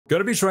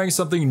Gonna be trying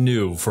something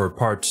new for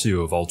part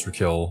 2 of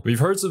ULTRAKILL. We've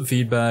heard some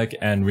feedback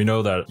and we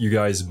know that you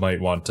guys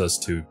might want us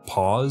to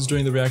pause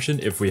during the reaction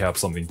if we have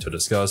something to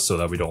discuss so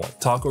that we don't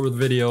talk over the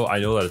video. I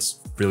know that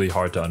it's really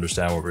hard to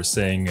understand what we're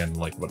saying and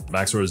like what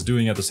Max0r is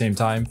doing at the same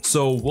time.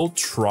 So we'll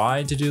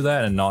try to do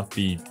that and not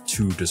be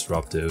too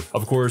disruptive.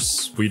 Of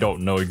course, we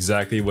don't know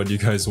exactly what you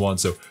guys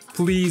want, so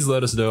please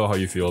let us know how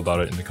you feel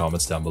about it in the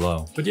comments down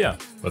below. But yeah,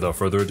 without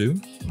further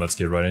ado, let's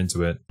get right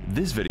into it.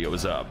 This video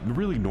is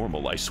really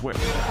normal, I swear.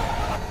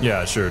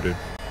 Yeah, sure, dude.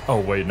 Oh,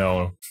 wait,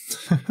 no.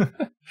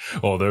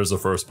 Oh, there's the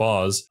first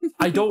pause.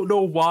 I don't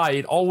know why.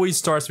 It always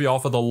starts me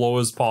off at the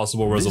lowest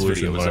possible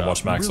resolution when I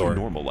watch Max0r. Really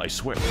normal, I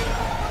swear.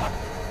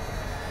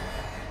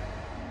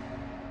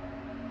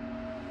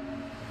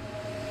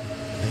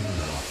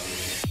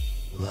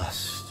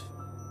 Lust,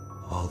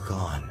 all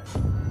gone,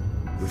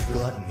 with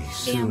gluttony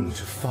soon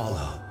to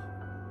follow.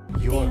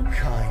 Your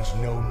kind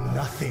know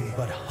nothing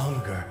but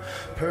hunger,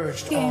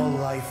 purged all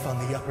life on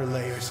the upper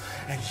layers,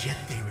 and yet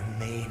they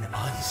remain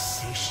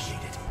unsatiated.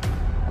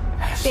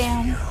 As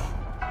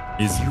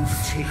you,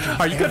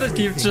 are you gonna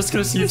just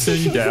gonna keep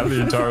singing down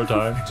the entire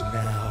time?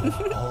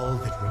 And now all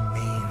that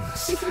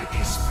remains is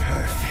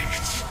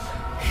perfect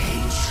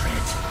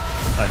hatred.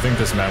 I think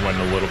this man went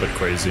a little bit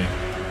crazy.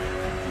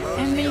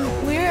 I mean,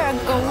 we're a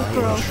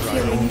GoPro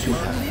killing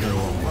people.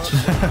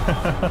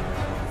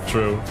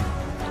 True.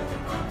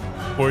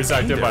 Voice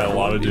acted by a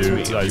lot of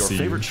dudes, I see.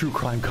 Your favorite true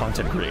crime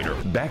content creator,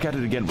 back at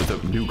it again with a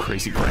new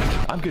crazy prank.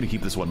 I'm gonna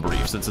keep this one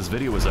brief since this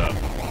video is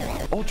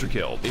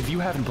ULTRAKILL. If you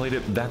haven't played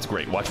it, that's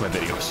great. Watch my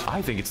videos.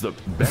 I think it's the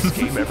best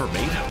game ever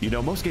made. You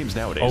know, most games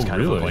nowadays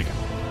kind of look like...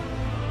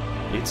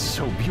 It's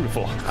so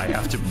beautiful. I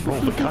have to roll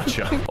the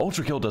gotcha.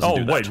 ULTRAKILL doesn't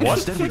do that. Wait, what?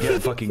 Instead, we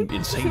get fucking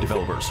insane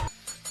developers.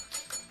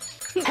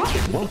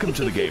 Welcome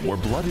to the game where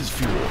blood is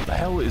fuel,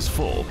 hell is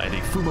full, and a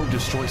Fumo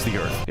destroys the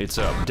earth. It's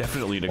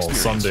definitely an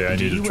experience. Well, someday I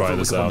need to try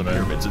this out, man.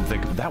 Pyramids and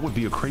think that would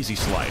be a crazy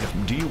slide.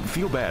 Do you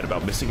feel bad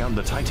about missing out on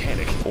the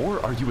Titanic,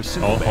 or are you a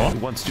simple man who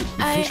wants to?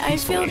 I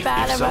feel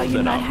bad about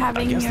you not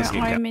having your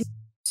arm in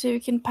so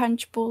you can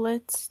punch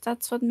bullets.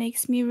 That's what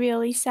makes me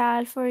really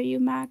sad for you,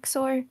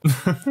 Max0r.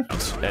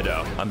 And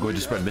I'm going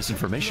to spread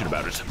misinformation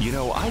about it. You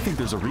know, I think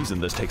there's a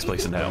reason this takes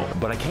place in hell,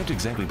 but I can't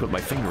exactly put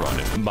my finger on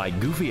it. My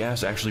goofy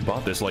ass actually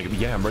bought this like,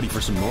 yeah, I'm ready for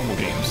some normal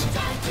games.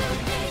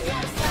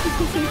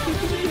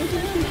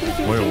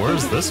 Wait,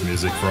 where's this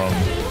music from?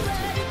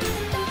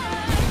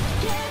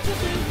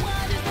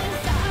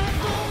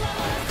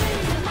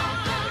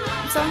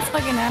 Sounds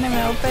like an anime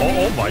opening.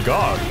 Oh my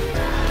god.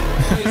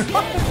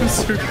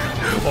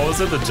 What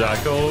was it, the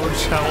Jacko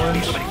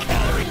challenge?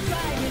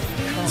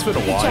 It's been a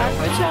while.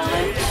 Jacko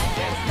challenge?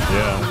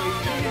 Yeah.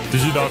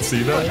 Did you not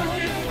see that?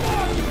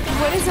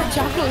 What is a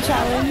Jacko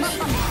challenge?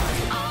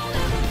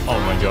 Oh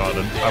my god,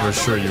 I was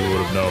sure you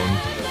would have known.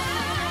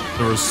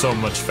 There was so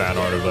much fan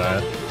art of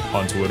that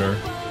on Twitter.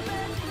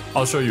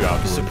 I'll show you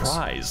afterwards.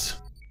 Surprise.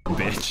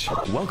 Bitch.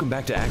 Welcome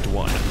back to Act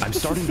 1. I'm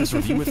starting this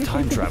review with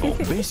time travel.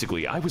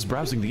 Basically, I was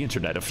browsing the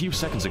internet a few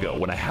seconds ago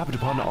when I happened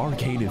upon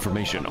arcane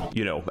information.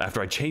 You know,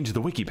 after I changed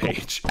the wiki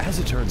page. As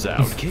it turns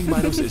out, King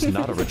Minos is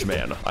not a rich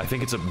man. I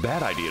think it's a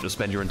bad idea to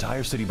spend your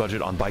entire city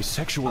budget on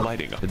bisexual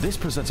lighting. This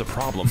presents a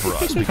problem for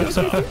us because,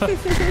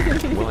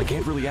 well, I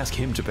can't really ask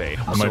him to pay.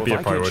 That might be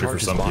a priority for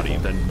some body,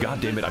 then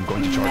goddammit, I'm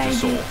going to charge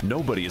his soul.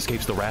 Nobody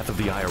escapes the wrath of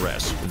the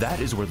IRS. That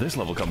is where this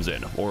level comes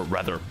in, or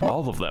rather,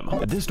 all of them.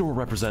 This door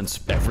represents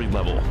every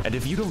level. And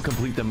if you don't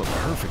complete them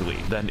perfectly,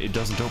 then it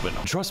doesn't open.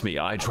 Trust me,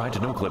 I tried to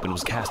no-clip and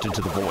was cast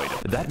into the void.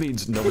 That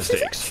means no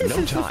mistakes,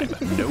 no time,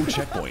 no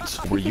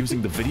checkpoints. We're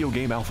using the video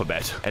game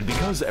alphabet. And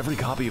because every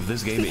copy of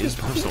this game is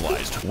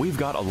personalized, we've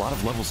got a lot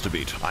of levels to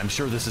beat. I'm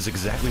sure this is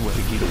exactly what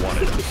Hikita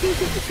wanted.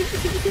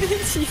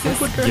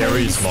 Put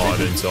Gary's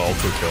mod into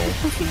ULTRAKILL.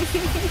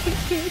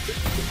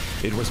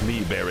 It was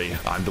me, Barry.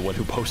 I'm the one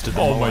who posted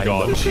the Oh my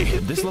god.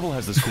 emoji. This level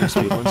has this cool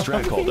speedrun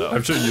strat called out.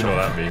 I'm sure you know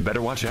that meme.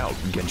 Better watch out,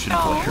 Genshin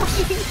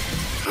players.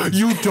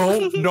 You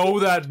don't know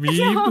that meme?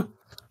 No.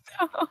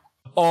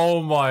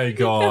 Oh my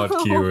god,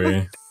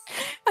 Kiwi.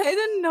 I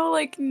don't know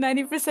like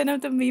 90%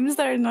 of the memes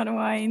that are not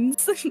mine.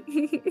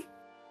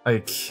 I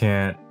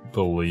can't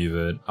believe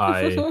it.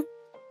 Okay.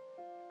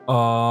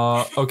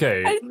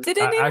 I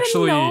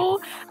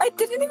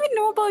didn't even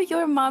know about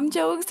your mom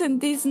jokes and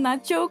these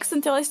nut jokes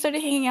until I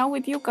started hanging out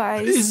with you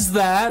guys. Is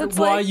that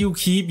why you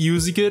keep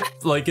using it?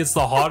 Like it's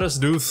the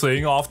hottest new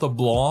thing off the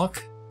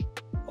block?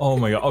 Oh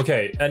my god.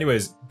 Okay,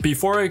 anyways,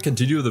 before I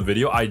continue the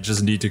video, I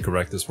just need to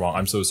correct this wrong.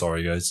 I'm so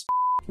sorry, guys.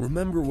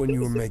 Remember when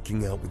you were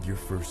making out with your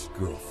first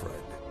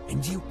girlfriend,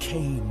 and you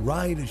came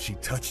right as she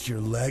touched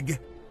your leg?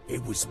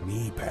 It was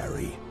me,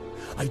 Barry.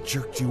 I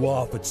jerked you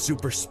off at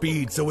super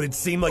speed so it'd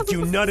seem like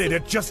you nutted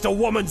at just a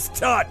woman's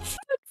touch!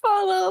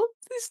 Follow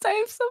these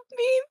types of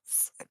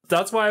memes.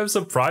 That's why I'm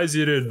surprised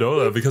you didn't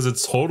know that, because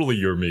it's totally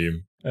your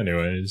meme.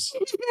 Anyways.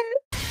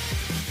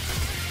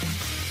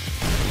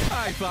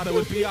 I thought it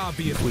would be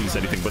obvious. Please,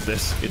 anything but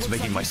this. It's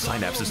making my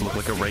synapses look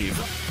like a rave.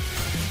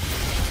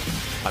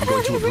 I'm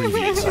going to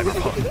abbreviate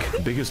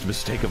cyberpunk. Biggest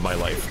mistake of my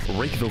life.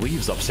 Rake the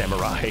leaves up,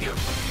 samurai.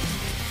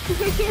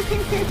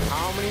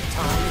 How many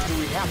times do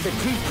we have to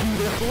teach you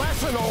this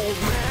lesson, old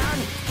man?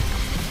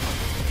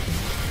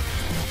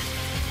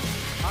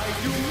 I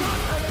do not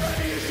have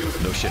any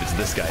issues. No shit, it's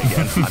this guy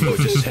again. I'm going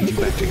to send you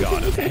back to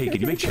God. Hey, can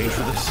you make change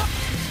for this?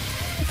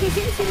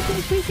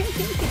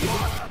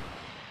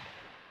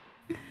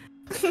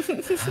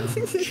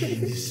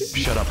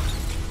 Shut up.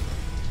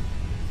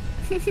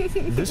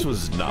 This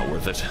was not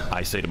worth it,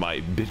 I say to my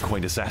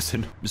Bitcoin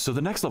assassin. So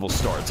the next level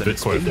starts, and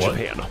it's in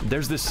Japan.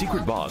 There's this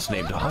secret boss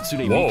named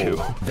Hatsune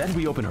Miku. Then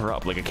we open her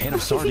up like a can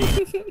of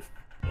sardines.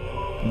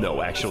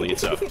 No, actually,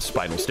 it's a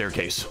spiral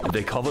staircase.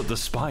 They call it the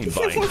spine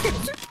vine.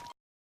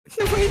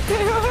 Wait,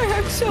 there are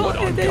actual What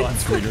on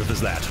God's green earth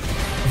is that?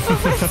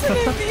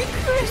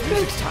 This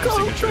music's time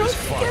signature is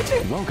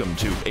fun. Welcome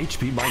to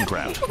HP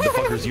Minecraft. The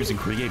fucker's using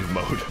creative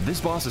mode.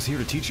 This boss is here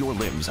to teach your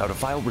limbs how to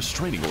file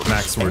restraining orders.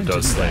 Max0r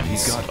does things.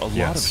 He's got a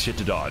lot of shit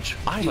to dodge.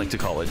 I like to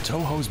call it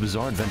Touhou's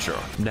Bizarre Adventure.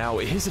 Now,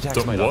 his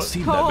attacks might not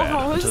seem that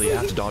bad until you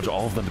have to dodge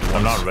all of them at once.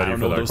 I'm not ready I don't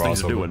for know that what those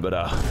things are crossover. doing, but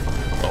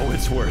oh,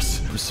 it's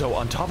worse. So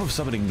on top of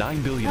summoning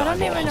 9 billion I don't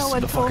even know eyeballs,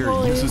 what the fucker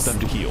Toho uses is. them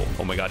to heal.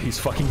 Oh my god, he's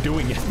fucking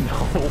doing it.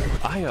 No.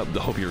 I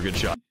hope you're a good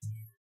shot.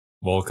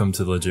 Welcome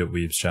to the Legit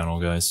Weebs channel,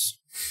 guys.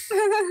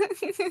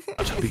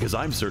 Because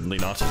I'm certainly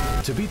not.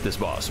 To beat this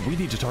boss, we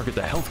need to target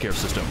the healthcare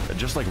system,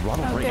 just like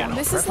Ronald Reagan.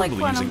 This is like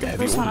preferably one using of the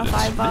heavy Persona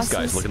ordnance. 5 bosses. This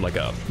guy's looking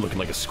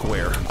like a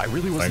square. I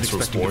really wasn't Thanks for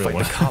expecting to fight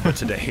the spoiling. Kaba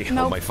today.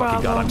 No Oh my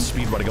fucking god, problem. I'm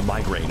speedrunning a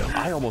migraine.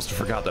 I almost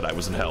forgot that I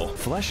was in hell.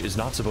 Flesh is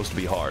not supposed to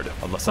be hard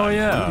unless I'm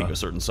eating a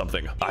certain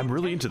something. I'm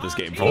really into this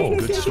game for a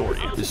good story.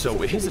 So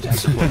his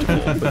attacks are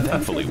plentiful, but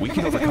thankfully we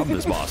can overcome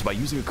this boss by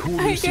using a cool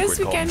new I secret guess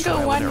we called can go trial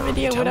and one error.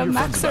 video Tell with a your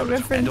friends Max0r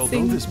about it. And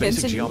although this referencing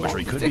basic Genshin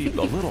geometry could be a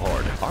little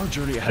hard, our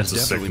journey has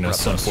It's a definitely sickness,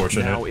 prepped us.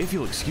 unfortunate. Now, if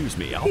you'll excuse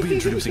me, I'll be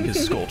introducing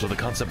his skull to the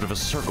concept of a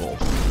circle.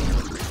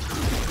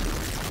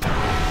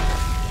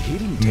 He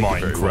didn't take it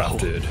very well.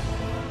 Minecrafted.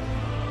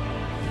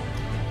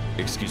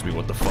 Excuse me,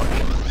 what the fuck?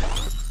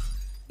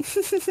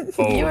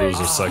 Oh, there's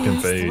a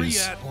second Three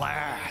phase. at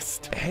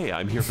last. Hey,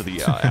 I'm here for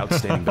the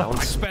outstanding I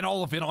balance. spent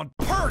all of it on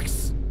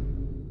perks.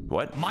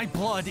 What? My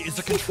blood is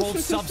a controlled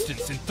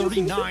substance in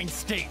 39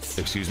 states.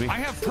 Excuse me? I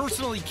have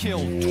personally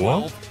killed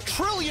What? 12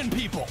 trillion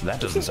people.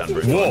 That doesn't sound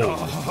very fun.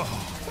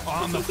 Whoa!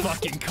 On the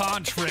fucking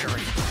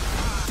contrary.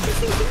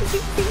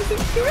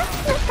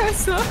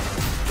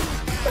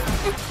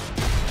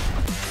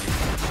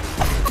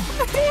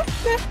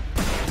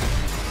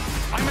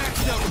 I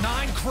maxed out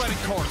 9 credit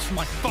cards for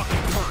my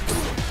fucking perks.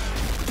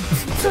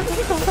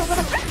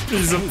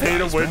 He's a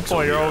pay-to-win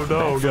player. Oh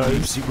no,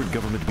 guys. Secret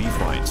government beef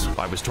lines.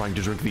 I was trying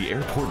to drink the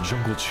airport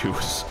jungle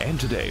juice. And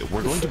today,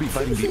 we're going to be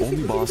fighting the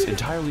only boss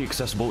entirely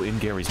accessible in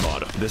Gary's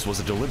mod. This was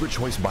a deliberate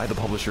choice by the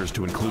publishers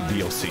to include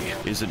DLC.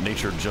 Isn't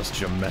nature just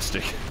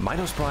domestic?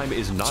 Minos Prime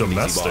is not an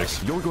easy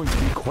boss. You're going to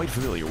be quite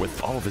familiar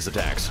with all of his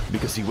attacks,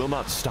 because he will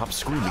not stop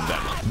screaming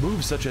them.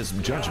 Moves such as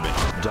Judgment,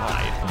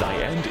 Die, Thy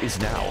End is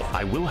Now,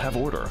 I Will Have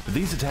Order.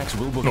 These attacks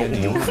will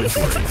bookend your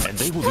obituary, and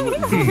they will do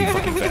it really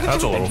fucking fast.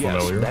 That's a little And yes,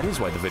 familiar. that is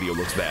why the video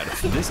looks bad.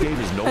 This game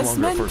is no As longer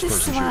a meant to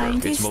first-person swine,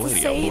 shooter. It's tis the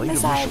Millennia, same Blade as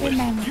of I Wishwood.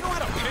 remember. You know how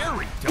to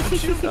parry,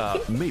 don't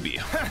you? Maybe.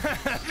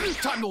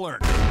 Time to learn.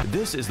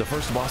 This is the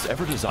first boss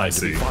ever designed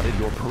to be fought in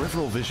your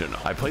peripheral vision.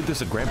 I played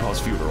this at Grandpa's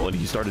funeral and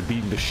he started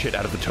beating the shit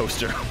out of the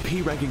toaster.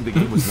 P-ranking the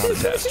game was not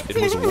a test, it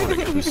was a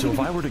warning. So if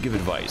I were to give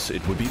advice,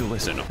 it would be to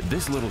listen.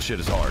 This little shit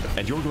is hard,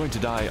 and you're going to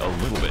die a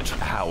little bit.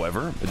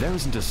 However, there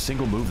isn't a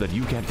single move that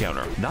you can't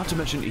counter. Not to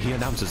mention, he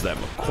announces them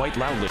quite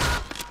loudly.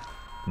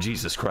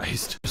 Jesus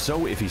Christ.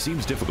 So if he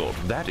seems difficult,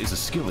 that is a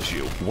skill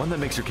issue. One that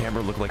makes your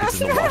camera look like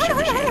it's in the washing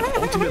machine.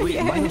 Ultimately,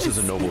 Minos is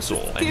a noble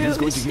soul, and he's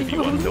going to give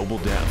you a noble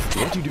death.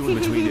 What you do in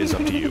between is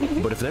up to you.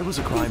 But if there was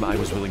a crime I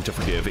was willing to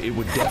forgive, it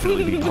would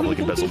definitely be public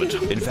embezzlement.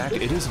 In fact,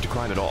 it isn't a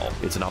crime at all.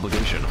 It's an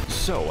obligation.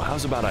 So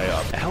how's about I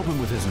help him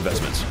with his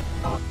investments?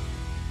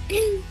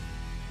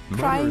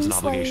 Murder is an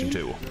obligation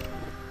too.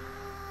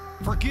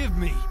 Forgive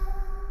me,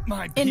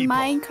 my people. In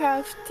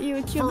Minecraft,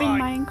 YouTube for in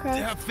I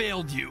Minecraft. have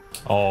failed you.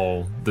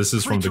 Oh, this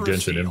is from the Creature of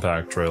Genshin steel,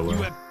 Impact You trailer.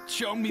 have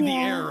shown me the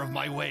error of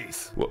my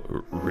ways. What,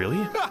 really?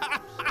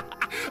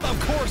 Of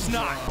course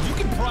not. You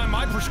can pry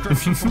my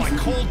prescription from my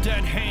cold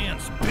dead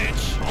hands,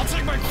 bitch. I'll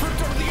take my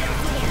crypto to the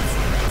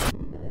afterlife.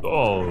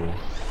 Oh,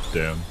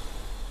 damn.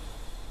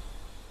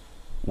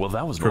 Well,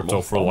 that was Crypto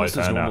normal. for Almost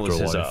life as and normal as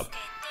his afterlife.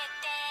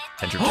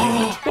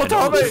 entertainment. And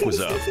all it took was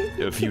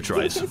a few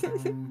tries.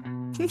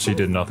 She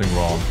did nothing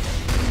wrong.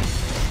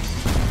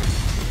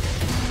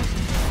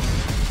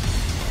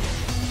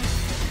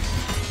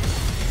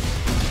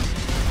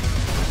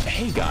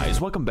 Hey guys,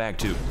 welcome back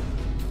to...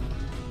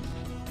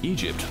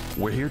 Egypt.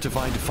 We're here to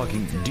find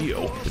fucking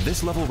Dio.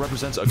 This level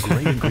represents a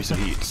great increase in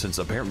heat, since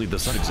apparently the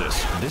sun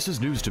exists. This is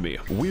news to me.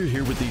 We're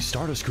here with the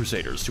Stardust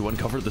Crusaders to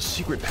uncover the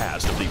secret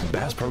past of the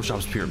Bass Pro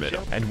Shop's pyramid.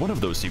 And one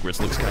of those secrets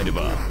looks kind of,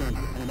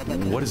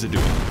 what is it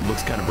doing?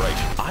 Looks kind of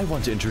bright. I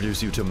want to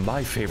introduce you to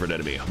my favorite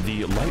enemy,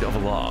 the Light of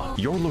Allah.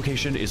 Your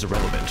location is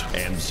irrelevant,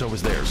 and so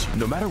is theirs.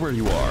 No matter where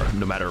you are,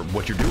 no matter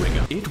what you're doing,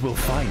 it will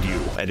find you,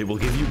 and it will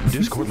give you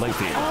Discord Light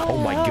theme. Oh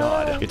my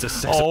god, it's a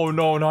sex— Oh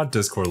no, not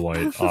Discord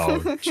Light.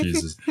 Oh,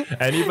 Jesus.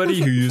 Anybody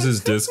who uses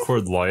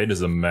Discord Light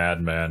is a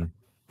madman.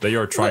 They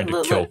are trying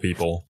to kill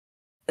people.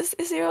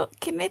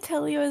 Can I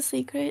tell you a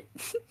secret?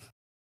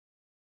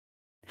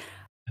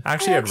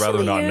 Actually, I'd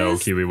rather not know,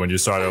 Kiwi, when you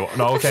started.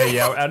 No, okay,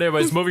 yeah.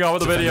 Anyways, moving on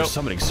with the video.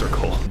 Summoning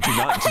circle. Do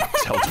not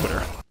tell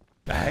Twitter.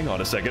 Hang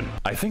on a second.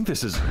 I think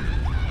this is—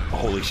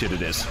 Holy shit,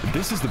 it is.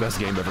 This is the best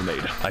game ever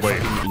made. I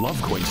fucking love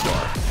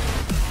Coinstar.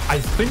 I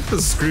think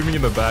the screaming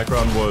in the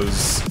background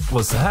was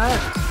that?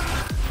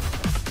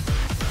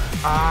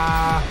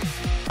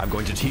 I'm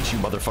going to teach you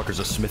motherfuckers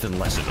a Smithin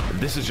lesson.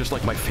 This is just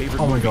like my favorite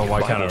Oh my movie, god, why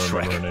Bible can't I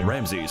remember Shrek. her name?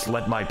 Ramses,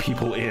 let my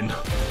people in.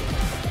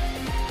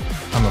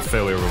 I'm a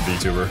failure of a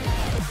VTuber.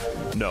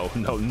 No,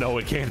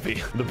 it can't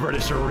be. The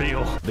British are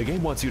real. The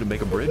game wants you to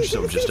make a bridge,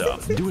 so just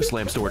do a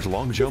slam storage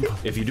long jump.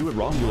 If you do it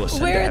wrong, you'll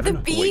ascend to heaven. Where are the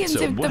beans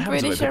if the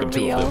British are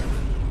real?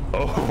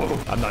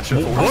 Oh, I'm not sure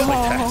if it works like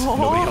that.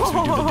 Nobody helps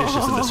me do the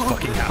dishes in this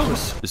fucking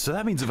house. So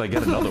that means if I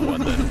get another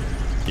one, then...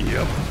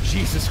 Yep.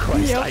 Jesus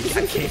Christ, I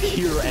can't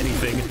hear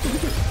anything.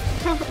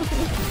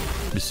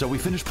 So we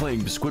finished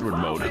playing Squidward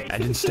mode,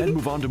 and instead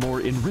move on to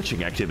more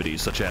enriching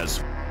activities, such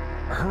as...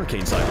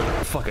 Hurricane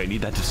Siren. Fuck, I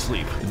need that to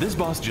sleep. This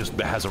boss just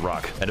has a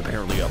rock, and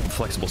apparently a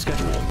flexible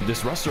schedule.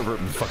 This Rust server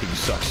fucking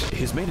sucks.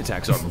 His main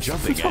attacks are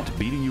jumping and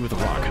beating you with a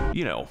rock.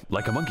 You know,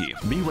 like a monkey.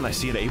 Me when I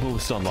see an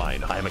ableist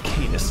online, I am a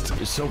canist.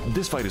 So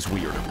this fight is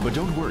weird, but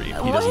don't worry, he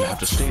doesn't have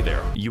to stay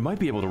there. You might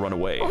be able to run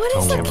away. What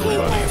is a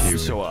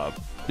canist? So,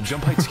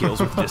 jump height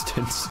scales with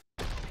distance.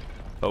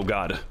 Oh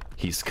god,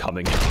 he's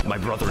coming. My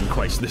brother in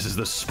Christ, this is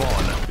the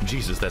spawn.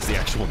 Jesus, that's the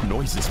actual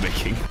noise it's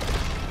making.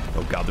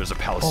 Oh god, there's a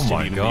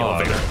Palestinian in the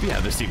elevator. Yeah,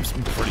 this seems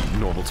pretty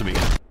normal to me.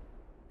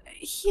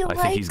 I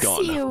think he's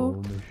gone.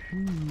 You.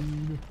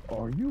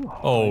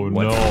 Oh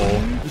no.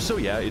 So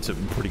yeah, it's a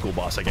pretty cool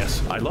boss, I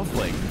guess. I love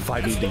playing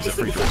 5 evenings at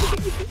free throws.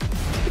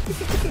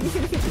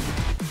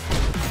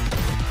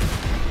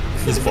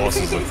 These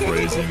bosses look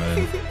crazy,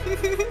 man.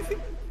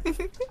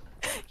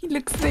 He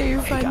looks very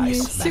funny. Hey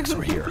guys,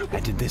 Max0r here,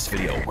 and in this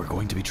video, we're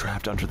going to be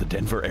trapped under the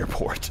Denver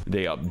airport.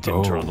 They didn't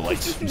turn on the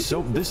lights.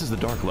 So this is the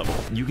dark level.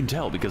 You can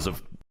tell because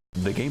of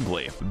the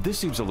gameplay. This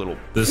seems a little...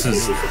 This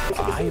is...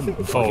 I am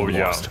fucking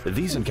lost.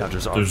 These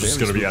encounters are There's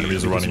just gonna be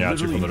enemies running at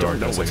you from the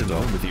darkness. What's in the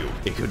room with you.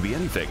 It could be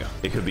anything.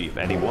 It could be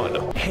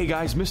anyone. Hey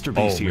guys, Mr.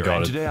 Beast here,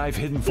 and today I've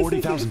hidden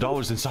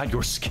 $40,000 inside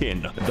your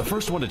skin. The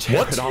first one to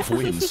tear it off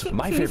wins.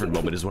 My favorite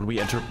moment is when we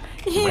enter...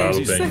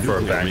 for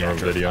a banger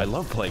video. I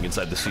love playing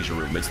inside the seizure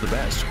room. It's the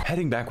best.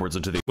 Heading backwards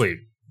into the... Wait,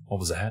 what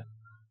was that?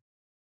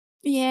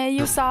 Yeah,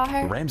 you saw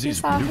her.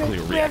 Ramses'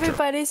 nuclear reactor.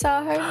 Everybody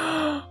saw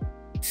her.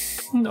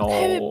 No.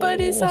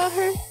 Everybody saw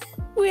her.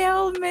 We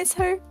all miss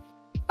her.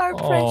 Our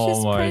precious,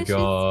 Oh my precious.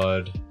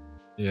 god.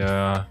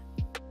 Yeah.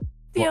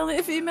 The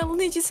only female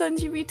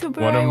Nijisanji VTuber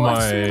One of I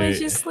watched my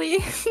religiously.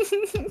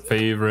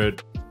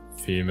 favorite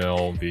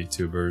female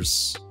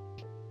VTubers.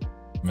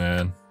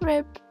 Man.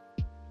 Rip.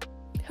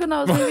 Who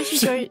knows? Maybe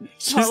she's going.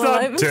 She's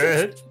not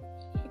dead.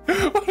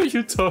 What are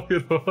you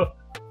talking about?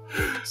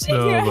 She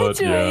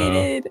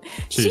graduated.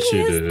 She is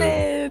did.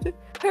 dead.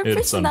 Her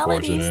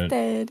personality is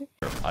dead.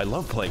 I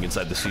love playing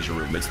inside the seizure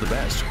room. It's the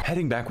best.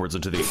 Heading backwards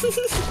into the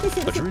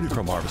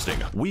adrenochrome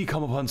harvesting, we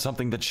come upon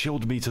something that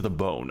chilled me to the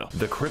bone.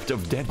 The crypt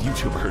of dead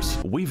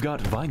YouTubers. We've got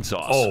Vine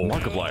Sauce,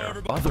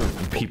 Markiplier, other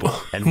people,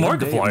 and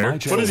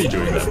Markiplier? What is he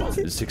doing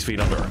then? 6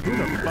 feet under. Who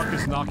the fuck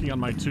is knocking on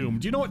my tomb?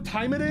 Do you know what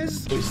time it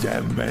is? Is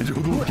that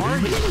magical?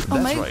 Oh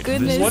my right.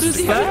 goodness. What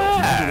is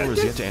that? Mandalore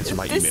is yet to answer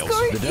my emails.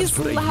 Discord The devs is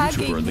put a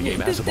YouTuber in the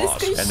game as a boss.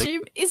 Discord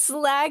stream is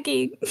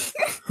lagging.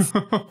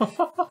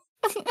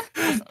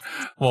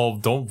 Well,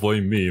 don't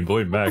blame me,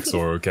 blame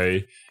Max0r,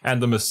 okay?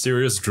 And the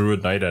mysterious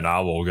druid knight and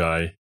owl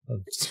guy.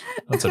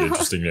 That's an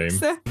interesting name.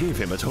 Gave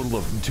him a total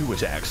of 2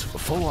 attacks,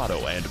 full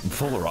auto and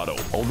fuller auto.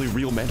 Only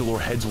real Mandalore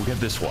heads will get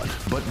this one.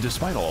 But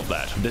despite all of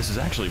that, this is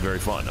actually very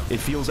fun. It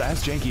feels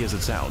as janky as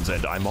it sounds,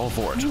 and I'm all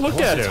for it. Look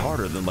Plus, at it's him.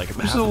 harder than like half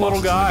This is a the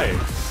little bosses in the guy. game.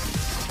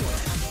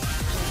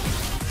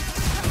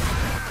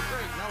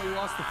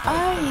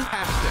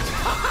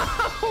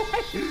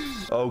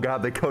 Oh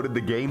god, they coded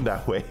the game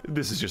that way.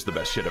 This is just the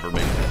best shit ever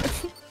made.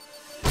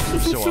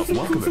 So,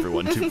 welcome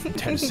everyone to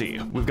Tennessee.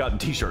 We've got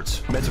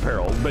t-shirts, men's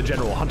apparel,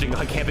 general hunting,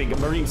 camping,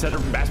 marine center,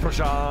 Bass Pro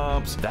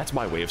Shops. That's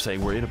my way of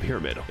saying we're in a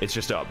pyramid. It's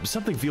just,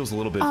 something feels a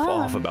little bit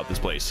off about this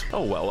place.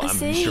 Oh well, I'm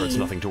sure it's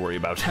nothing to worry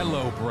about.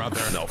 Hello,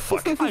 brother. No,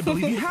 fuck. I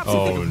believe you have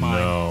something of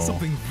mine. no.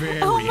 Something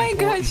very Oh my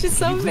god, she's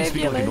so Please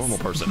speak like a fabulous. normal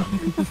person.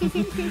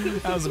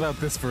 How's about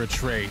this for a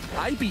trade?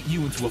 I beat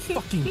you into a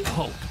fucking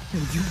pulp,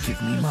 and you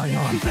give me my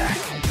arm back.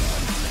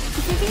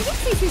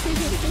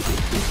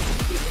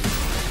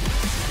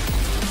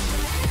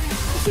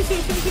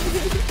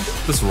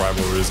 This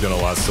rivalry is gonna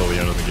last till the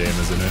end of the game,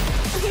 isn't it?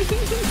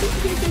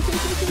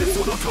 This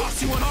will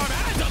cost you an arm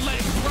and a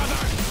leg, brother!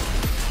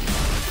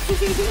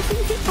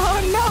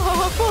 Oh no,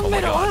 a full Oh my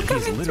metal god, he's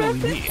Okayu literally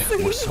me.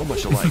 reference. We're so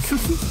much alike.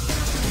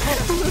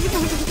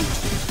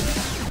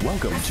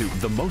 Welcome to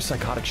the most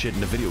psychotic shit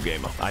in a video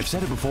game. I've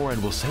said it before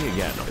and will say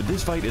again.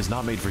 This fight is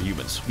not made for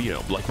humans. You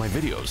know, like my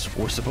videos.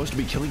 We're supposed to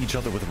be killing each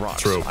other with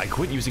rocks. True. I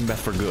quit using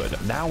meth for good.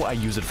 Now I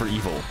use it for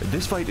evil.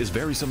 This fight is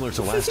very similar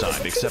to last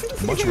time,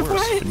 except much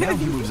worse. Now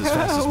he moves as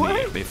fast as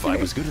me, if I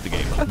was good at the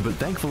game. But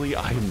thankfully,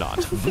 I am not.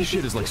 This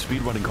shit is like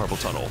speedrunning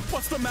carpal tunnel.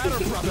 What's the matter,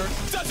 brother?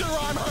 Does your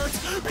arm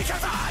hurt?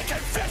 Because I can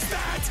fix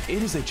that!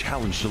 It is a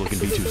challenge to look in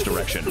Vtubers'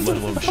 direction, let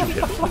alone shoot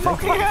him.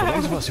 Thankfully, for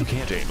those of us who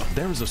can't aim,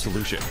 there is a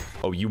solution.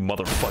 Oh, you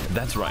motherfucker.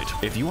 That's right.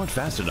 If you aren't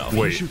fast enough,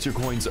 he shoots your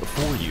coins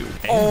for you.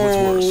 And what's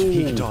worse,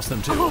 he can toss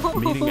them too.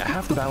 Meaning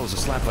half the battle is a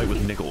slap fight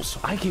with nickels.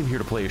 I came here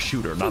to play a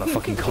shooter, not a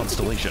fucking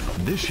constellation.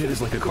 This shit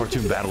is like a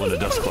cartoon battle in a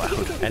dust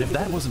cloud. And if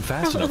that wasn't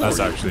fast enough That's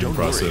for you, actually don't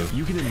impressive. worry.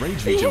 You can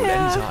enrage Vtubers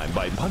at any time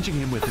by punching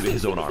him with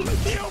his own arm. You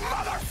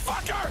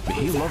motherfucker!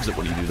 He loves it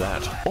when you do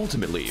that.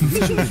 Ultimately,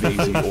 this should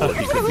be easy or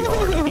he could be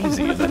hard.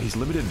 Easy in that he's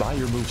limited by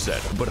your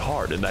moveset, but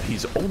hard in that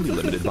he's only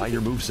limited by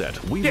your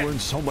moveset. We've learned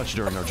so much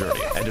during our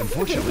journey, and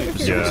unfortunately,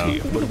 so is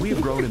he. But we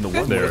have grown in the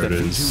one way that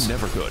V2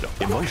 never could,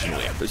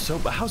 emotionally. So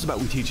how's about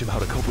we teach him how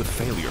to cope with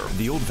failure,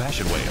 the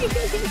old-fashioned way?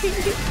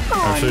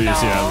 I'm sure you've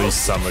seen at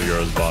least some of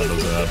yours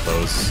bundles in that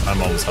post.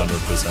 I'm almost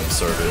 100%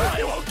 certain.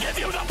 I will give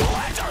you the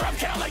pleasure of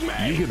killing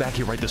me! You get back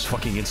here right this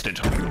fucking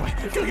instant. Get away.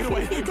 Get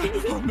away.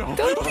 Oh, no.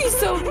 Don't be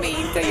so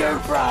mean to your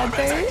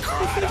brother.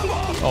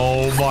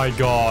 Oh my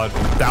god.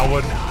 That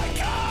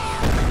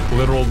would...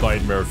 literal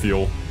nightmare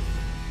fuel.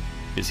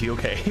 Is he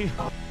okay?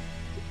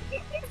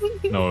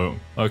 No.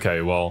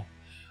 Okay, well...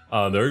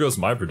 there goes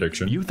my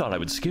prediction. You thought I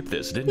would skip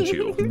this, didn't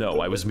you?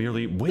 No, I was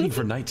merely waiting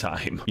for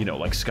nighttime. You know,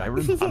 like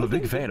Skyrim? I'm a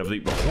big fan of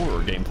the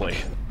horror gameplay.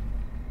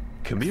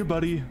 Come here,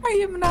 buddy. I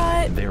am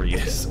not. There he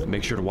is.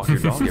 Make sure to walk your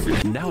dog every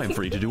day. Now I'm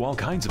free to do all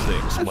kinds of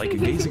things, like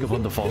gazing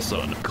upon the false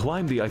sun,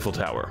 climb the Eiffel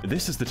Tower.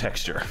 This is the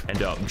texture. And,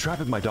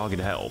 trapping my dog in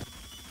hell.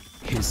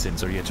 His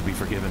sins are yet to be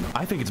forgiven.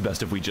 I think it's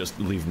best if we just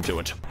leave him to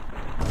it.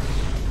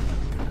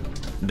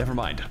 Never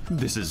mind.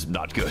 This is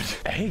not good.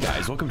 Hey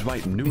guys, welcome to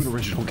my new and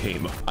original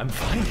game. I'm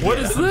finding What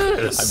is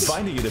this? I'm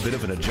finding it a bit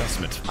of an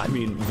adjustment. I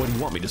mean, what do you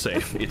want me to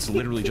say? It's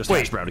literally just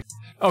hash brownie.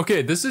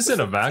 Okay, this isn't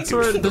a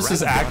Max0r? This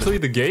is actually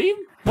the game?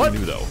 What? New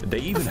though. They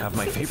even have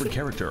my favorite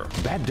character,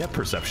 bad depth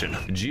perception.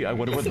 Gee, I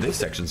wonder what this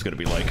section's gonna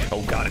be like.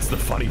 Oh god, it's the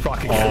funny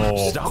rock again.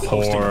 Stop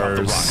posting about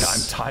the rock.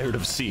 I'm tired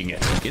of seeing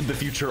it. In the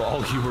future,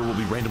 all humor will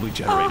be randomly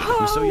generated.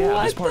 So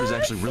yeah, this part is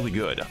actually really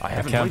good. I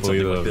haven't played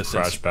something like this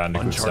since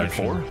Uncharted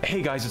 4.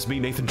 Hey guys, it's me,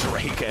 Nathan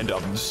Drake, and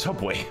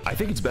Subway. I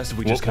think it's best if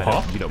we just kind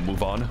of, you know,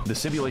 move on. The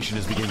simulation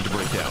is beginning to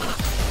break down.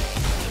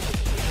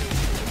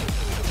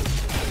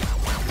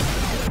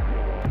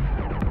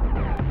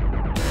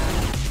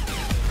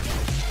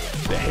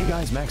 Hey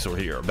guys, Max0r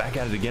here, back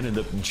at it again in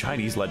the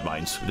Chinese lead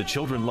mines. The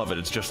children love it,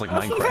 it's just like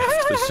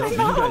Minecraft. So do you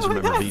guys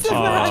remember V2?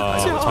 I know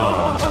it's been a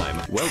long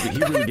time. Well, he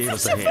really gave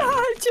us a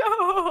hand.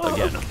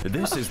 Again,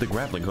 this is the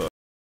grappling hook.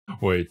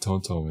 Wait,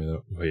 don't tell me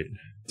that. Wait,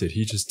 did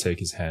he just take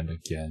his hand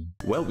again?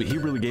 Well, he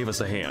really gave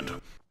us a hand.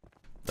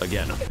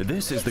 Again,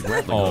 this is the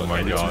grappling hook,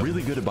 and it's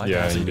really good at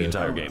bypassing the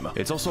entire game.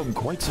 It's also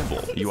quite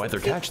simple. You either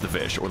catch the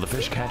fish, or the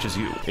fish catches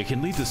you. It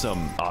can lead to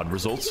some odd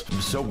results.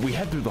 So we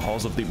head through the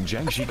halls of the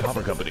Jiangxi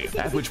Copper Company,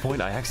 at which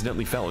point I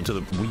accidentally fell into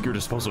the Uyghur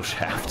disposal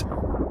shaft.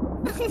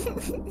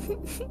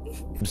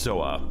 So,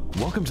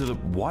 welcome to the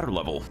water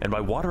level. And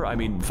by water, I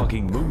mean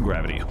fucking moon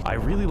gravity. I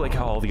really like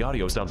how all the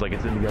audio sounds like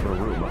it's in the other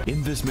room.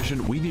 In this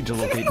mission, we need to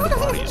locate the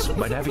bodies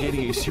by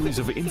navigating a series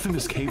of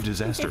infamous cave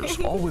disasters,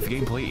 all with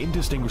gameplay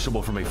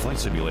indistinguishable from a flight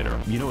simulator.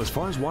 You know, as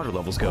far as water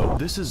levels go,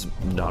 this is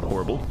not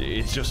horrible.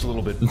 It's just a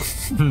little bit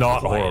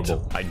not quiet.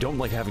 horrible. I don't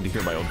like having to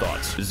hear my own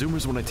thoughts.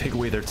 Zoomers when I take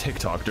away their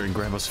TikTok during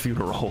Grandma's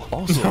funeral.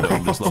 Also, though,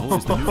 this level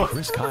is the new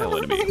Chris Kyle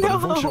enemy, but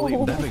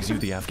unfortunately, that makes you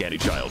the Afghani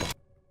child.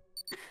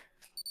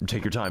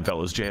 Take your time,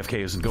 fellas. JFK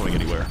isn't going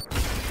anywhere.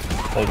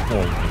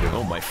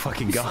 Oh my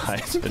fucking god.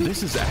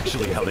 This is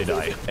actually how they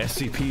die.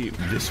 SCP,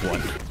 this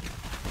one.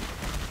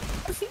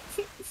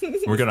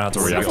 We're gonna have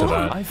to react to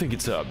that. I think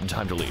it's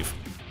time to leave.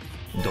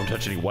 Don't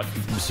touch any what?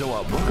 So,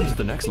 welcome to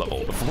the next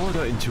level.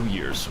 Florida in 2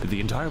 years.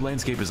 The entire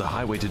landscape is a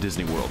highway to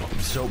Disney World.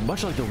 So,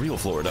 much like the real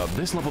Florida,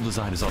 this level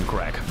design is on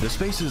crack. The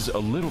space is a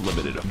little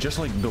limited, just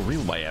like the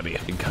real Miami.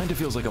 It kinda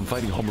feels like I'm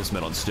fighting homeless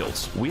men on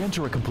stilts. We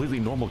enter a completely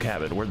normal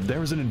cabin where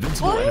there is an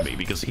invincible enemy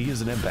because he is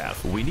an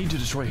empath. We need to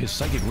destroy his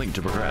psychic link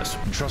to progress.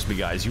 Trust me,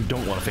 guys, you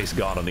don't want to face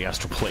God on the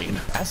astral plane.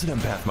 As an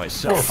empath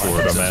myself, I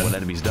know when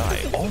enemies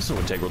die. Also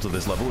integral to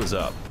this level is,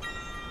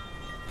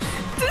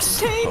 The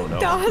Shane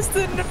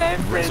Dawson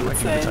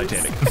resurrecting the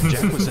Titanic.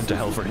 Jack was sent to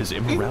hell for his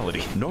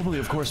immorality. Normally,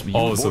 of course, you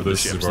board the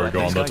ship, so that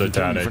makes guy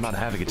continue for not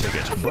having a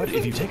ticket. But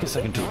if you take a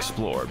second to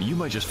explore, you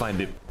might just find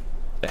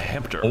the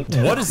Hempter.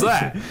 What is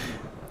that?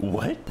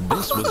 What?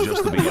 This was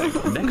just the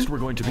beginning. Next, we're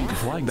going to be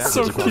flying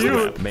backwards across the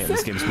map. Man,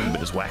 this game's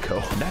movement is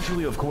wacko.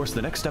 Naturally, of course,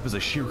 the next step is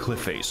a sheer cliff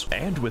face.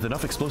 And with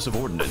enough explosive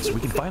ordnance,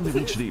 we can finally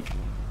reach the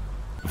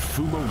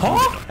Fumo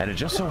Mountain. And it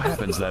just so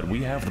happens that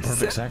we have the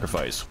perfect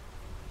sacrifice.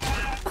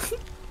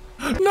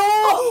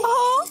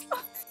 No!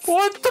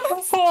 What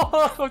the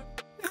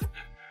fuck?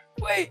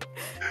 Wait,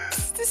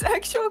 is this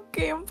actual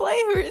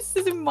gameplay or is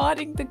this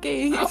modding the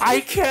game? I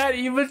can't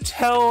even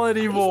tell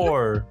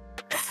anymore.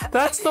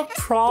 That's the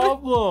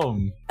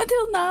problem.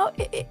 Until now,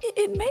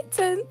 it made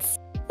sense.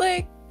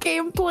 Like,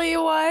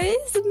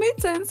 gameplay-wise, it made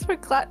sense for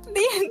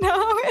Gluttony, and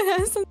now it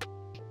hasn't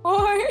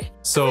more.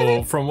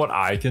 So, from what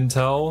I can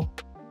tell,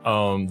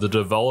 the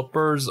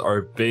developers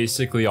are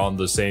basically on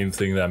the same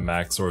thing that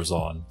Max0r's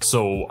on.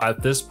 So,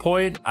 at this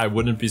point, I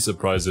wouldn't be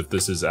surprised if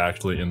this is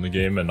actually in the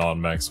game and not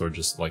Max0r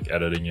just like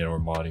editing it or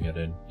modding it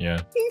in.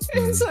 Yeah. It's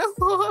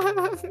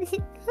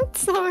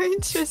That's so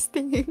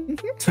interesting.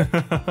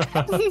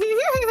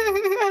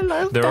 I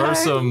love there that. are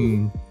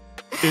some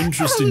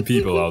interesting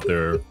people out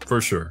there, for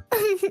sure.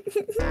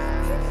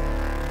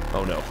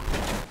 Oh no.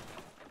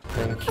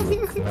 Thank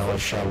you. Now I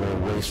shall lay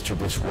waste to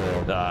this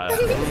world.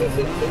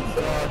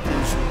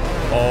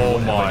 Oh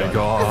my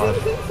god.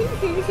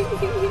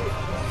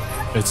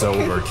 It's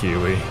over,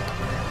 Kiwi.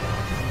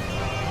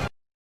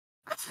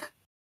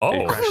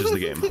 It crashes the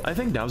game. I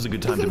think now's a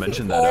good time to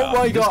mention that. Oh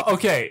my god.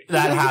 Okay,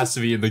 that has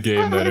to be in the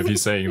game then if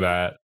he's saying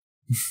that.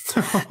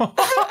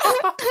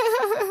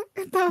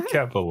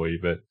 Can't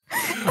believe it.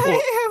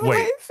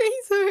 Wait.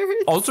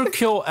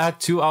 ULTRAKILL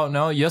Act 2 out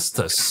now? Yes,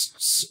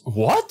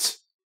 what?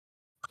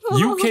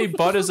 UK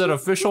Bud is an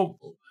official.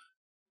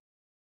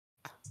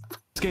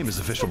 This game is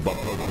official bug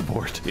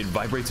report. It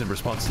vibrates in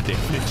response to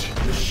damage.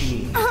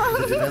 Machine,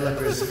 the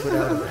developers put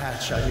out a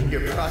patch on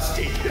your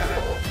prostate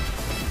now.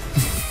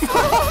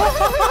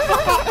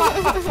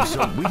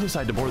 So we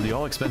decide to board the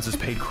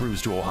all-expenses-paid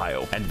cruise to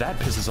Ohio, and that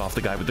pisses off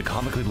the guy with the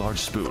comically large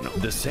spoon.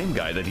 The same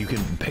guy that you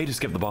can pay to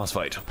skip the boss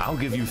fight. I'll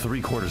give you 3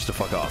 quarters to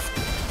fuck off.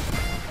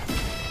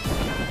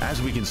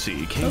 As we can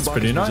see, King Bob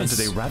presented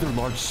a rather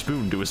large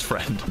spoon to his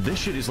friend. This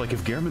shit is like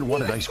if Gehrman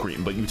wanted ice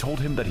cream, but you told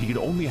him that he could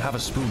only have a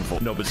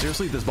spoonful. No, but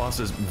seriously, this boss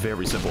is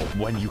very simple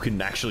when you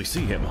can actually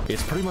see him.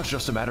 It's pretty much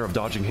just a matter of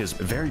dodging his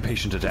very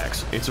patient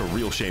attacks. It's a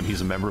real shame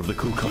he's a member of the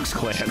Ku Klux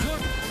Klan.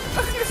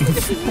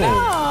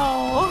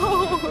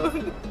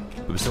 No!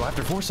 So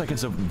after 4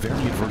 seconds of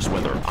very adverse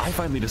weather, I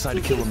finally decide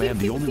to kill a man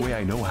the only way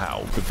I know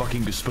how. The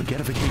fucking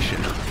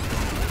spaghettification.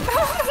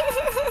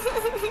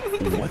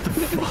 What the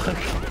fuck?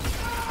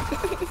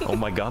 Oh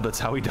my god, that's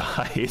how he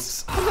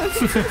dies.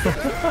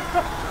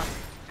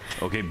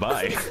 Okay,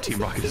 bye. Team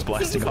Rocket is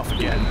blasting off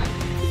again.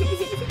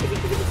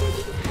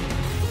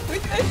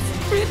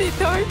 That's pretty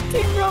dark,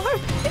 Team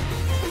Rocket.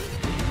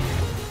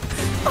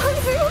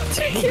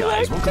 Hey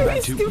guys, welcome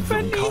back to the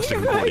Caustic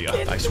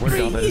Concordia. I swear to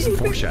god that isn't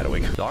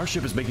foreshadowing. Our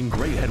ship is making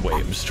great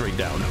headway straight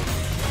down.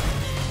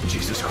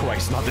 Jesus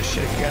Christ, not this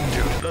shit again,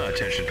 dude.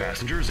 Attention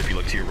passengers, if you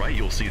look to your right,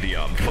 you'll see the,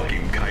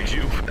 fucking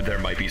kaiju. There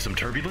might be some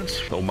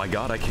turbulence. Oh my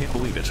god, I can't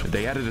believe it.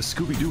 They added a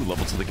Scooby-Doo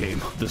level to the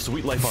game. The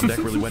sweet life on deck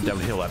really went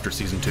downhill after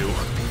Season 2.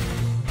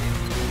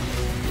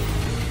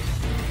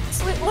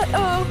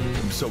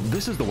 So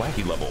this is the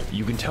wacky level.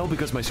 You can tell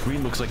because my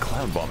screen looks like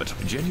cloud vomit.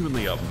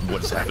 Genuinely,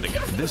 what is happening?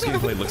 This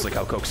gameplay looks like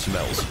how Coke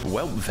smells.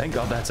 Well, thank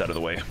god that's out of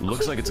the way.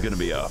 Looks like it's gonna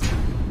be,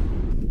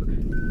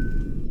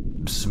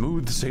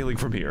 smooth sailing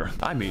from here.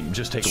 I mean,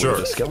 just take a look at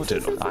the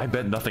skeleton. I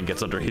bet nothing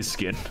gets under his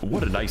skin.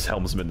 What a nice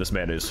helmsman this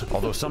man is.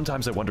 Although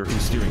sometimes I wonder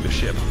who's steering the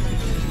ship.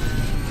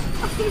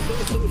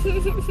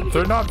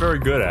 They're not very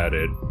good at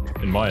it,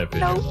 in my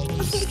opinion. No.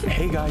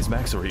 Hey guys,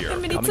 Max0r here.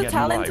 Coming Coming at you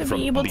live from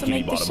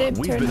Bikini Bottom.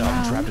 We've been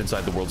trapped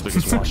inside the world's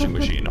biggest washing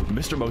machine.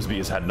 Mr. Mosby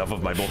has had enough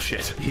of my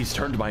bullshit. He's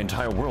turned my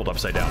entire world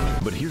upside down.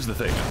 But here's the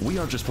thing. We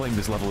aren't just playing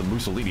this level in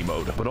Mussolini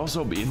mode, but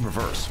also in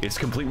reverse. It's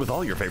complete with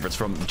all your favorites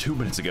from 2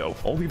 minutes ago.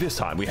 Only this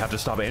time, we have to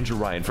stop Andrew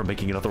Ryan from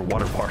making another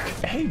water park.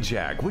 Hey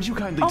Jack, would you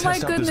kindly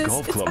test out this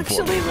golf club for me?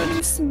 Oh my goodness, it's actually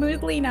running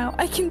smoothly now.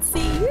 I can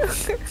see you.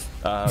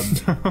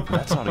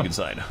 That's not a good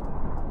sign.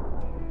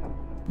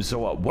 So,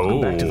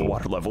 welcome back to the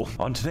water level.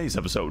 On today's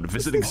episode,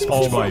 visiting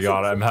Oh my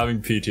god, I'm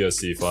having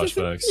PTSD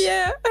flashbacks.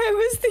 Yeah, I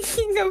was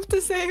thinking of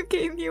the same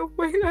game you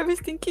were. I was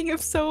thinking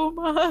of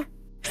Soma.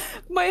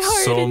 My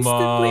heart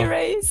instantly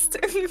raced.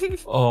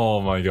 Oh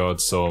my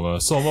god,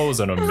 Soma. Soma was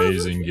an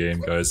amazing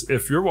game, guys.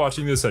 If you're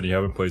watching this and you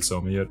haven't played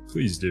Soma yet,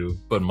 please do.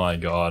 But my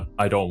god,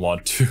 I don't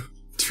want to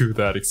do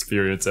that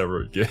experience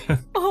ever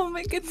again. Oh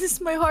my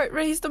goodness, my heart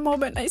raced the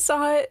moment I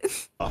saw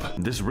it.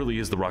 This really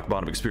is the rock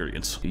bottom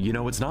experience. You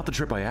know, it's not the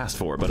trip I asked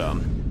for, but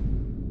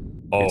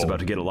it's about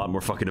to get a lot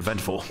more fucking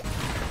eventful.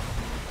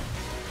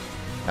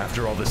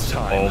 After all this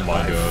time,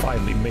 I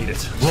finally made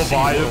it.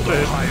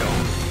 Leviathan!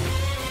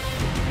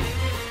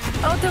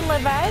 Oh, the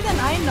Leviathan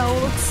I know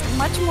looks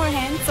much more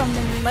handsome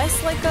and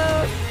less like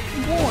a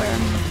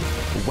worm.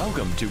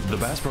 Welcome to the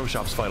Bass Pro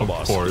Shop's final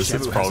boss. Of course,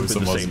 it's probably the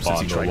most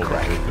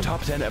bondable.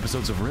 Top 10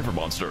 episodes of River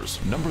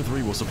Monsters. Number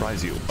 3 will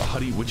surprise you.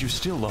 Honey, would you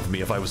still love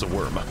me if I was a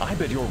worm? I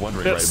bet you're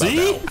wondering right about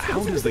now.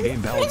 How does the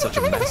game balance such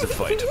a massive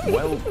fight?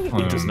 Well,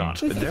 it does not.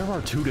 There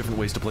are 2 different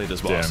ways to play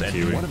this boss,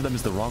 and one of them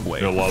is the wrong way.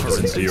 For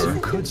instance, you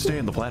could stay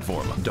on the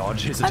platform,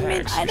 dodge his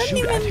attacks, I don't shoot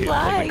even at him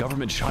like a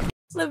government shotgun.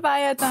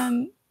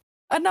 Leviathan.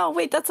 Oh no,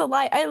 wait, that's a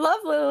lie. I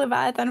love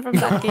Leviathan from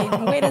that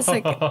game. Wait a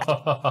second.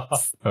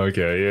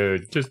 Okay, yeah,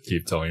 just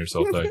keep telling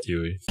yourself that,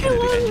 Kiwi.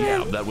 And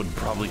yeah, that would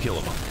probably kill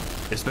him.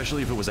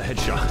 Especially if it was a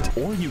headshot.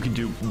 Or you can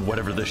do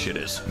whatever this shit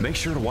is. Make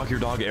sure to walk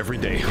your dog every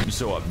day.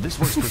 So this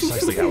works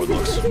precisely how it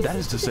looks. That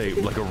is to say,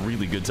 like a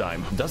really good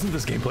time. Doesn't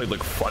this gameplay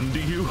look fun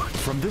to you?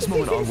 From this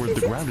moment onward,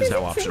 the ground is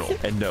now optional.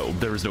 And no,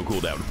 there is no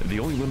cooldown.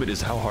 The only limit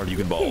is how hard you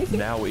can ball.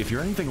 Now, if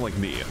you're anything like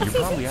me, you're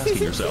probably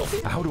asking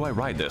yourself, how do I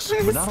ride this?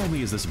 But not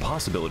only is this a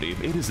possibility,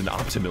 it is an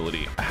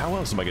optimility. How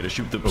else am I going to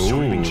shoot the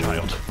screaming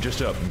child?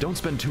 Just don't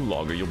spend too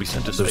long or you'll be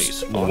sent to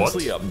space.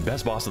 Honestly,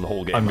 best boss in the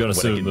whole game. I'm gonna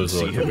assume there's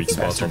a weak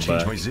spot on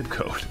change my zip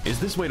code. Is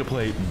this way to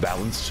play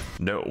balanced?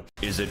 No.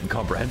 Is it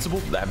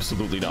comprehensible?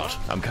 Absolutely not.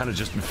 I'm kind of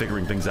just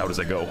figuring things out as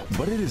I go.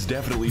 But it is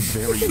definitely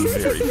very,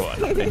 very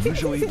fun. And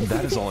usually,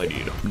 that is all I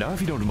need. Now, if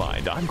you don't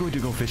mind, I'm going to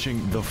go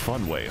fishing the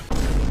fun way.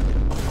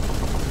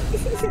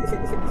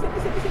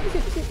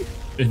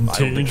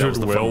 Endangered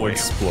whale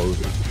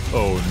exploded.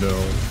 Oh no.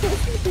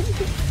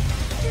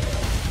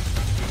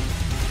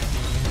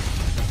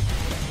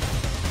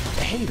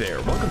 Hey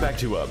there, welcome back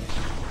to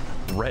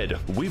Red.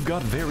 We've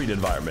got varied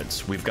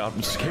environments. We've got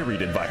scaried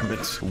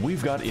environments.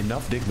 We've got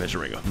enough dick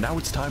measuring. Now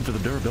it's time for the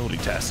durability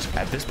test.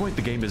 At this point,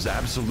 the game is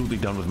absolutely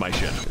done with my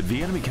shit.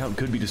 The enemy count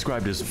could be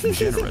described as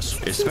generous,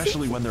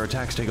 especially when their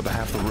attacks take up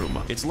half the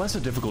room. It's less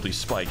a difficulty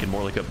spike and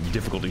more like a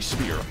difficulty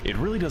spear. It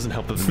really doesn't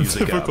help that the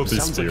music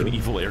sounds like an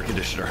evil air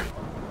conditioner.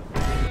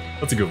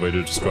 That's a good way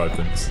to describe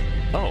things.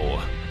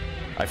 Oh.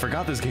 I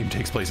forgot this game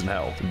takes place in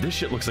hell. This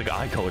shit looks like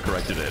I color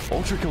corrected it.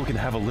 ULTRAKILL can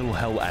have a little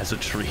hell as a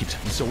treat.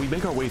 So we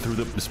make our way through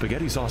the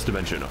spaghetti sauce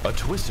dimension, a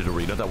twisted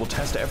arena that will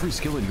test every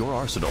skill in your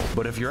arsenal.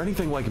 But if you're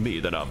anything like me,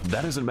 then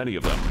that isn't many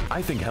of them.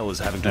 I think hell is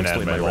having to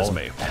explain my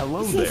resume.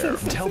 Hello there.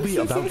 Tell me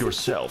about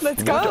yourself.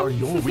 Let's go. What are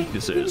your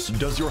weaknesses?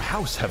 Does your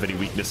house have any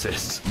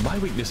weaknesses? My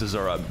weaknesses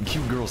are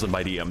cute girls in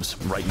my DMs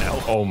right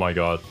now. Oh my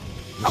god.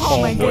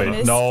 Oh my goodness.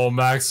 Wait, no,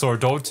 Max0r,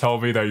 don't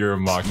tell me that you're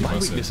mocking My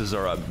us. weaknesses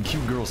are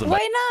cute girls in my...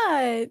 Why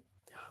not?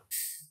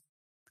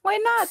 Why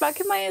not?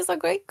 Bakimai is a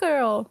great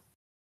girl.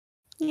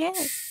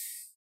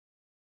 Yes.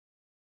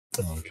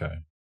 Okay.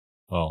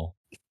 Well,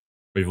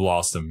 we've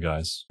lost him,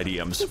 guys.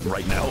 DMs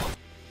right now.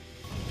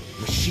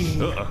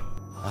 Machine,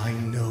 I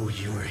know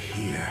you're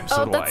here.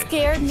 Oh, that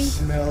scared me.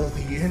 Smell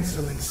the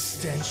insolent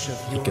stench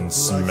of your He can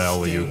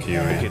smell you, Kiwi.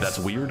 Okay, that's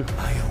weird.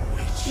 I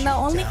await No,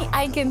 only down.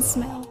 I can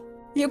smell.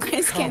 You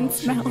guys can't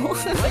smell.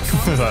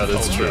 That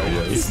is true,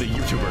 It's yes. the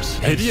YouTubers.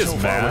 Hideous so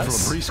far away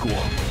mass. from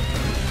preschool.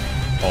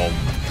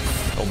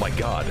 Oh my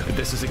god,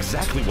 this is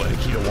exactly what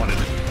Akita wanted.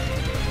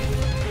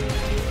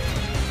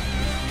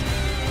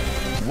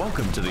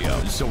 Welcome to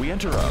the, so we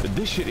enter,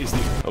 this shit is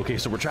the, okay,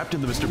 so we're trapped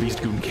in the Mr.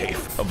 Beast Goon Cave.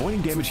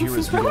 Avoiding damage here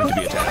is going to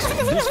be a task.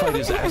 This fight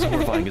is as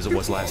horrifying as it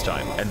was last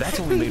time, and that's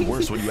only made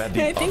worse when you add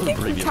the other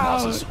previous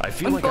bosses. I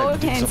feel like I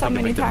did something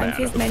to make them mad.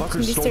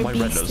 Fuckers stole my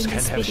retinas,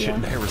 can't have shit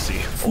in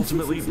heresy.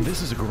 Ultimately,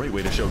 this is a great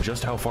way to show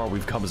just how far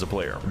we've come as a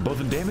player,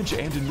 both in damage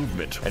and in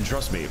movement. And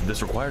trust me,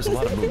 this requires a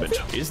lot of movement.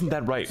 Isn't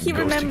that right, He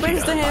Ghost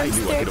remembers Akita? the I knew I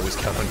hamster. could always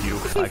count on you.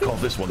 I call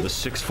this one the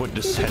 6-foot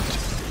descent.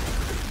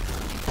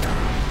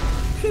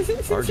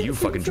 Are you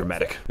fucking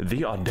dramatic?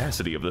 The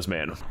audacity of this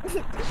man.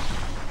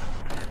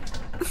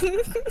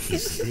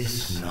 Is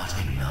this not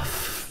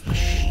enough,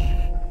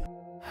 machine?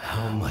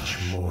 How much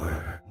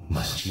more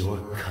must your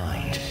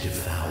kind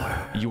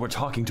devour? You are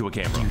talking to a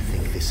Do camera. you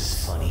think this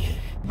is funny?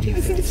 Do you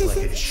think it's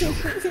like a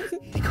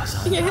joke?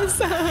 Because I'm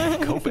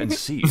Yes, Cope and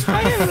see.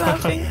 I am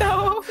laughing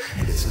though.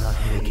 and it's not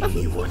making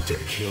me want to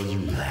kill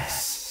you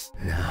less.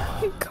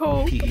 Now,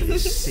 Cool. repeat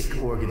this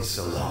sick organ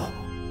solo.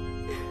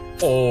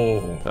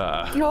 Oh.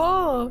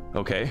 Oh.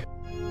 Okay.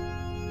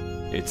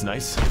 It's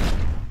nice.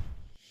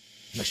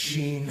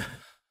 Machine,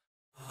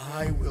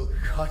 I will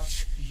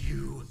cut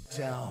you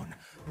down,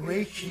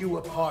 break you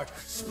apart,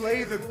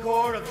 splay the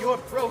gore of your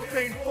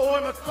profane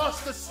form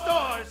across the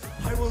stars.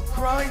 I will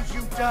grind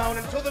you down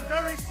until the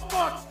very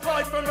sparks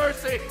cry for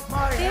mercy.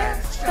 My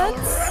hands shall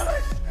that's-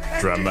 relish.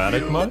 and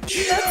Dramatic you much?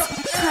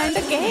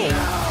 Kinda gay.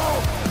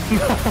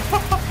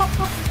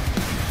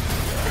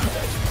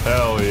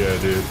 Hell yeah,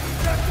 dude.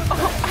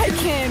 Oh, I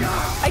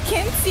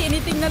can't see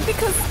anything, not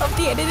because of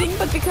the editing,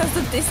 but because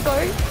the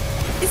Discord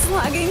is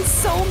lagging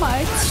so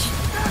much.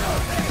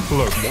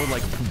 Look, more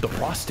like the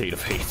prostate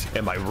of hate.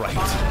 Am I right?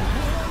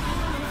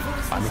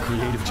 I'm a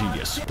creative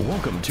genius.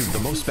 Welcome to the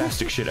most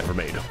spastic shit ever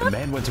made. A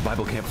man went to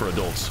Bible camp for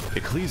adults.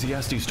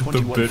 Ecclesiastes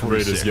 21:46. The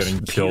bitrate is getting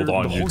killed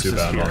on YouTube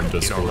and on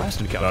Discord.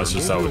 That's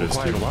just how it is.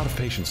 Required a lot of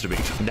patience to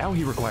beat. Now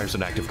he requires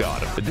an act of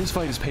God. This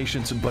fight is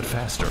patience, but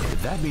faster.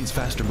 That means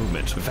faster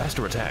movement,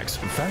 faster attacks,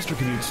 faster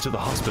commutes to the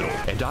hospital.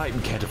 And I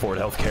can't afford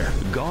healthcare.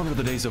 Gone are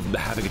the days of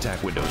having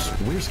attack windows.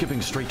 We're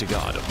skipping straight to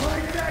God.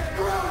 Like that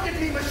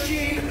grounded me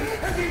machine,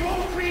 and we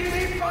won't read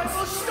me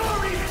frontal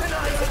stories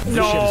tonight! This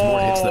shit has more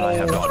hits than I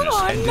have dodges,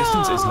 and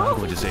distance is not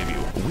going to save you.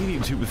 We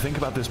need to think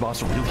about this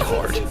boss really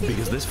hard,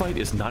 because this fight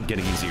is not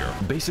getting easier.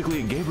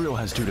 Basically, Gabriel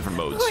has two different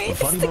modes. Wait,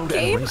 Funny is the mode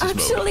game and racist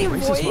actually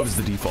mode. Racist mode is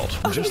the default.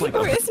 Just like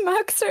or is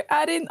Max0r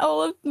adding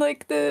all of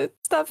like the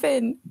stuff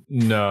in?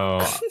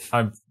 No,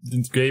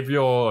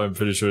 Gabriel, I'm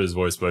pretty sure is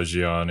voiced by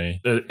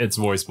Gianni. It's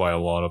voiced by a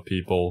lot of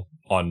people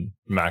on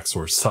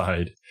Max0r's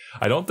side.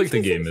 I don't think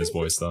the game is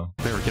voiced though.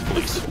 American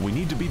police. We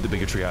need to beat the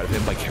bigotry out of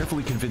him by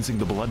carefully convincing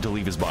the blood to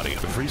leave his body.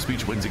 Free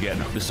speech wins again.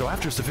 So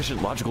after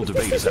sufficient logical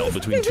debate is held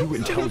between two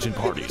intelligent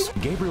parties,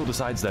 Gabriel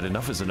decides that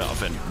enough is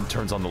enough and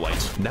turns on the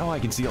lights. Now I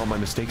can see all my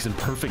mistakes in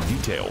perfect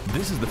detail.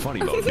 This is the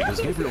funny mode because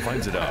Gabriel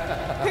finds it out.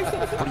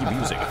 What are you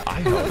using?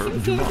 I, however,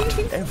 do not.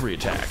 Every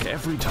attack,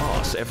 every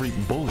toss, every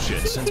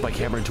bullshit sends my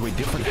camera into a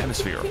different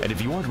hemisphere. And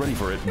if you aren't ready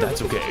for it,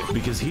 that's okay,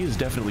 because he is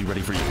definitely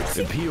ready for you.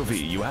 In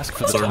POV, you ask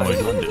for the time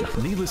in London.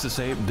 Needless to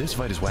say, this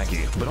fight is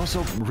wacky, but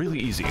also really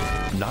easy.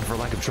 Not for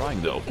lack of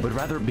trying though, but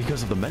rather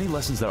because of the many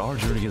lessons that our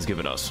journey has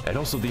given us, and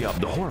also the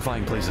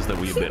horrifying places that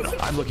we have been.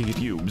 I'm looking at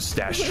you,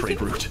 stash trade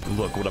route.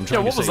 Look, what I'm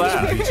trying to say is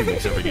V2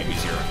 makes every game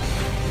easier.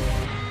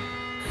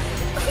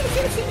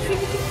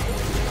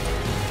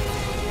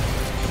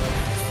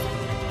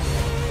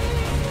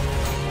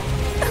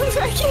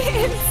 I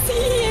can't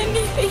see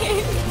anything.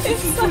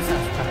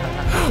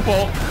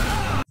 Well,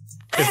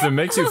 if it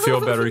makes you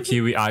feel better,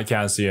 Kiwi, I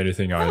can't see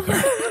anything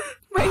either.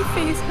 My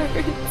face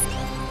hurts.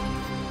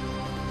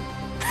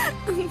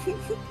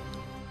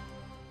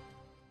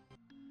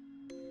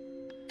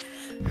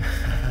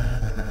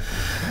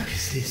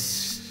 Is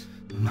this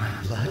my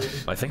blood?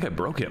 I think I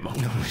broke him.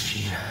 No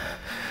machine.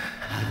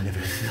 I've never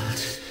felt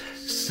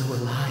so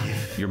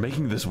alive. You're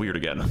making this weird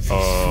again. I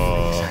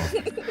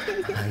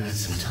need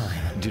some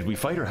time. Did we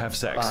fight or have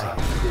sex?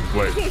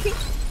 Wait.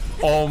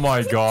 Oh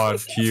my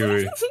god,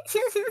 Kiwi.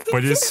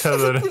 When you said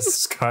that,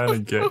 it's kind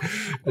of gay.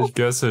 I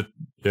guess it,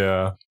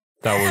 yeah,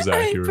 that was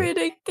accurate. I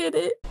predicted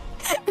it.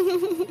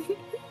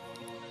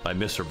 I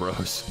miss her,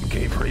 bros.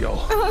 Gabriel,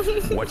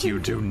 what you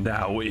do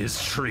now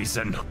is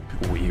treason.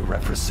 We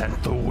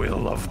represent the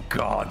will of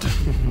God.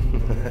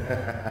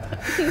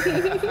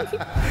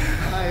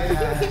 I've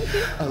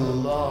had a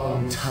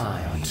long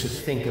time to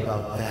think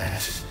about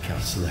that,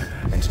 Counselor.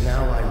 And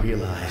now I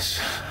realize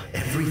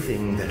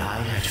everything that I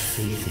had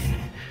faith in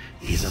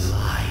is a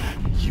lie.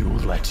 You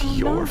let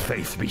your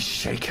faith be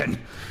shaken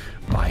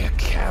by a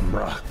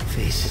camera.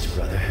 Face it,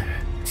 brother.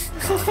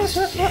 God is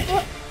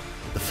dead.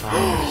 The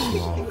fire is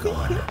long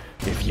gone.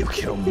 If you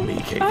kill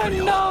me,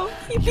 Gabriel, no,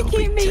 he you'll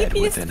became be dead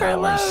atheist within for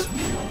hours.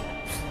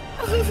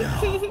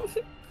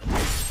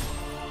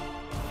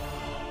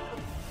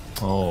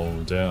 Oh,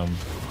 damn.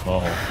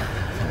 Oh.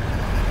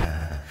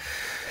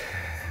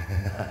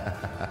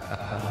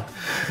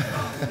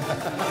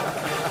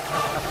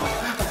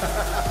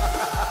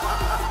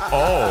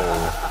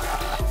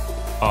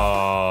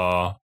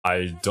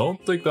 I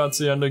don't think that's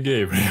the end of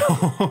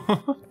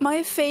Gabriel.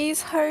 My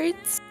face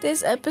hurts.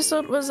 This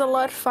episode was a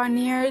lot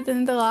funnier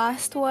than the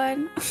last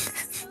one.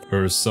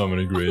 There are so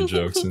many great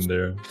jokes in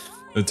there.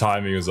 The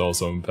timing is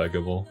also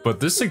impeccable. But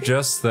this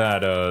suggests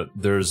that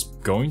there's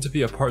going to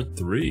be a part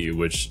 3,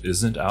 which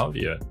isn't out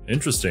yet.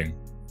 Interesting.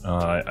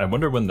 I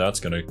wonder when that's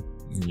gonna,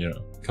 you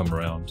know, come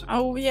around.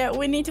 Oh yeah,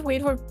 we need to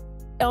wait for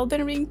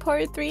Elden Ring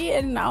Part 3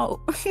 and now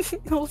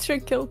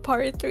ULTRAKILL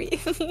Part 3.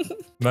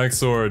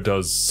 Max0r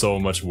does so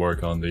much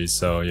work on these,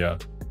 so yeah.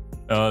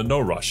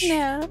 No rush.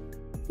 Yeah.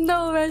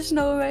 No rush,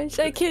 no rush.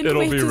 I can't wait to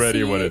see it. It'll be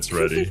ready when it's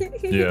ready.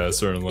 Yeah,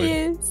 certainly.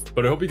 Yes.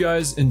 But I hope you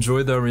guys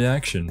enjoyed the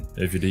reaction.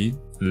 If you did,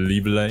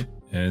 leave a like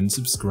and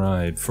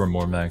subscribe for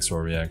more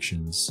Max0r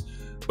reactions.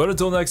 But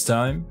until next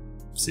time,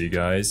 see you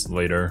guys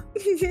later.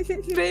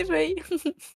 Bye bye.